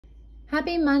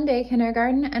Happy Monday,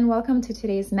 kindergarten, and welcome to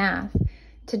today's math.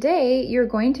 Today, you're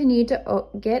going to need to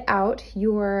get out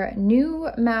your new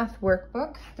math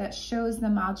workbook that shows the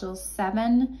modules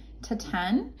 7 to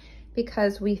 10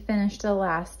 because we finished the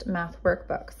last math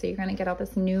workbook. So you're going to get out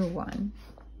this new one.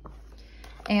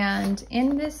 And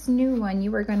in this new one,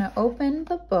 you are going to open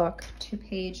the book to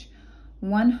page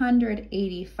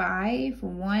 185,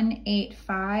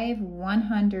 185,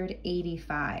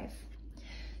 185.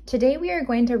 Today we are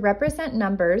going to represent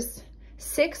numbers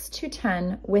 6 to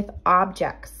 10 with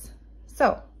objects.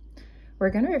 So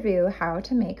we're going to review how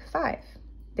to make 5.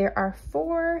 There are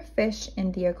 4 fish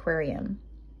in the aquarium.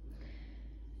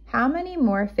 How many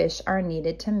more fish are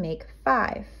needed to make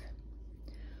 5?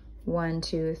 1,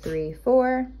 2, 3,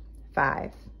 4,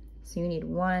 5. So you need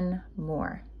 1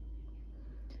 more.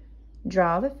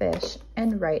 Draw the fish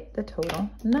and write the total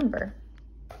number.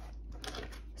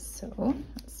 So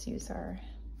let's use our,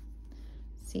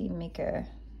 make a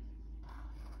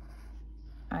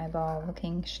eyeball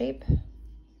looking shape,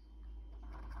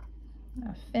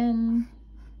 a fin,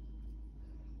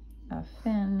 a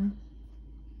fin,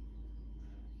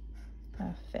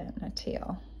 a fin, a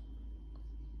tail,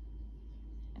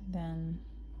 and then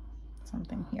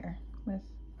something here with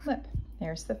lip.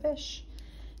 There's the fish.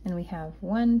 And we have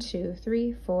 1, 2,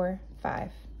 3, 4,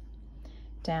 5.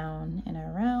 Down and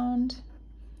around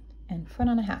and put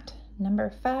on a hat.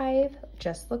 Number 5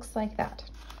 just looks like that.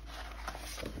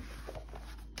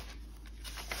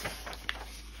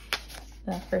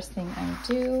 The first thing I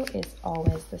do is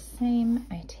always the same.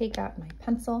 I take out my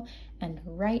pencil and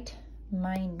write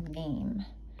my name.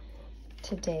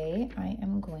 Today I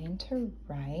am going to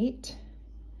write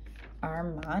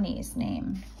Armani's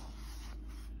name.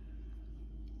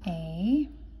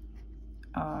 A-R-M-A-N-I,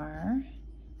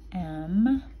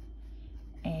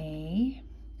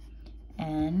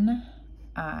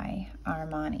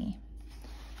 Armani.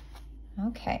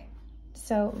 Okay,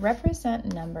 so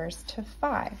represent numbers to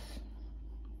 5.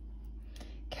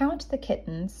 Count the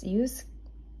kittens. Use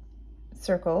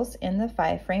circles in the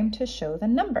 5 frame to show the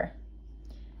number.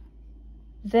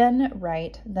 Then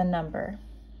write the number.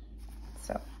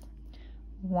 So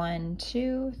 1,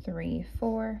 2, 3,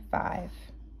 4, 5.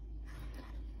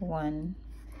 1,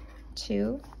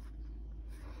 2,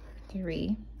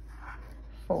 3,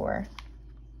 4,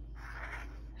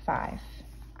 5.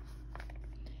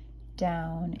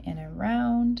 Down and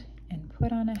around and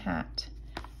put on a hat.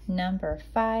 Number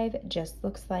 5 just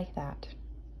looks like that.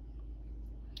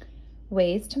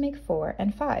 Ways to make 4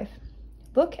 and 5.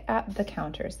 Look at the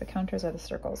counters. The counters are the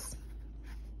circles.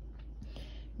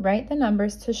 Write the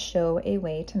numbers to show a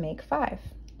way to make 5.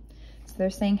 So they're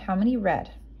saying how many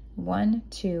red? 1,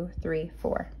 2, 3,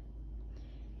 4.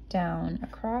 Down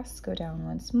across, go down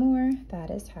once more. That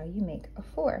is how you make a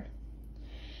 4.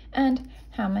 And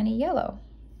how many yellow?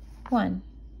 1.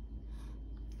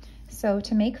 So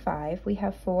to make 5, we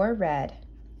have 4 red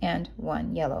and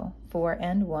 1 yellow. 4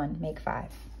 and 1 make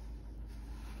 5.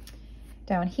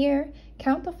 Down here,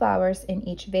 count the flowers in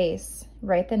each vase.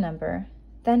 Write the number,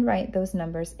 then write those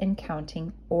numbers in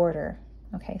counting order.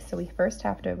 Okay, so we first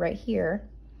have to write here,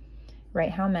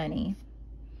 write how many.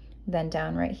 Then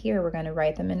down right here, we're going to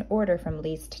write them in order from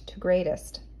least to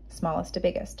greatest, smallest to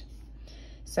biggest.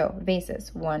 So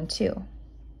vases, 1, 2.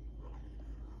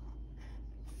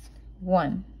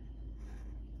 1.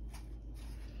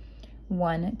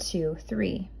 1, 2,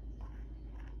 3.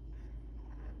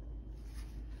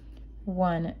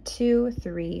 1, 2,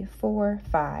 3, 4,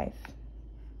 5.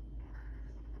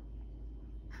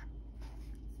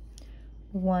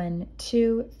 1,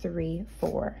 2, 3,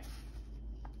 4.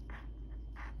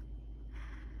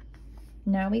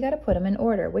 Now we got to put them in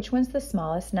order. Which one's the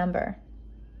smallest number?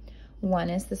 1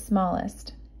 is the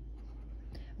smallest.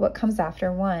 What comes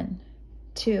after 1?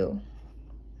 2.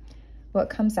 What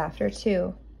comes after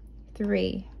 2?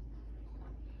 3.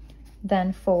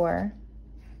 Then 4.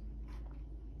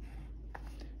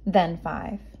 Then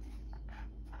 5.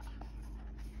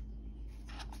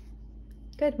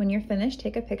 Good. When you're finished,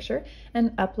 take a picture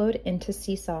and upload into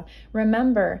Seesaw.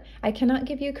 Remember, I cannot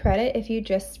give you credit if you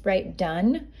just write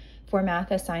done for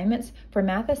math assignments. For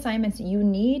math assignments, you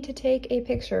need to take a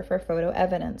picture for photo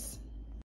evidence.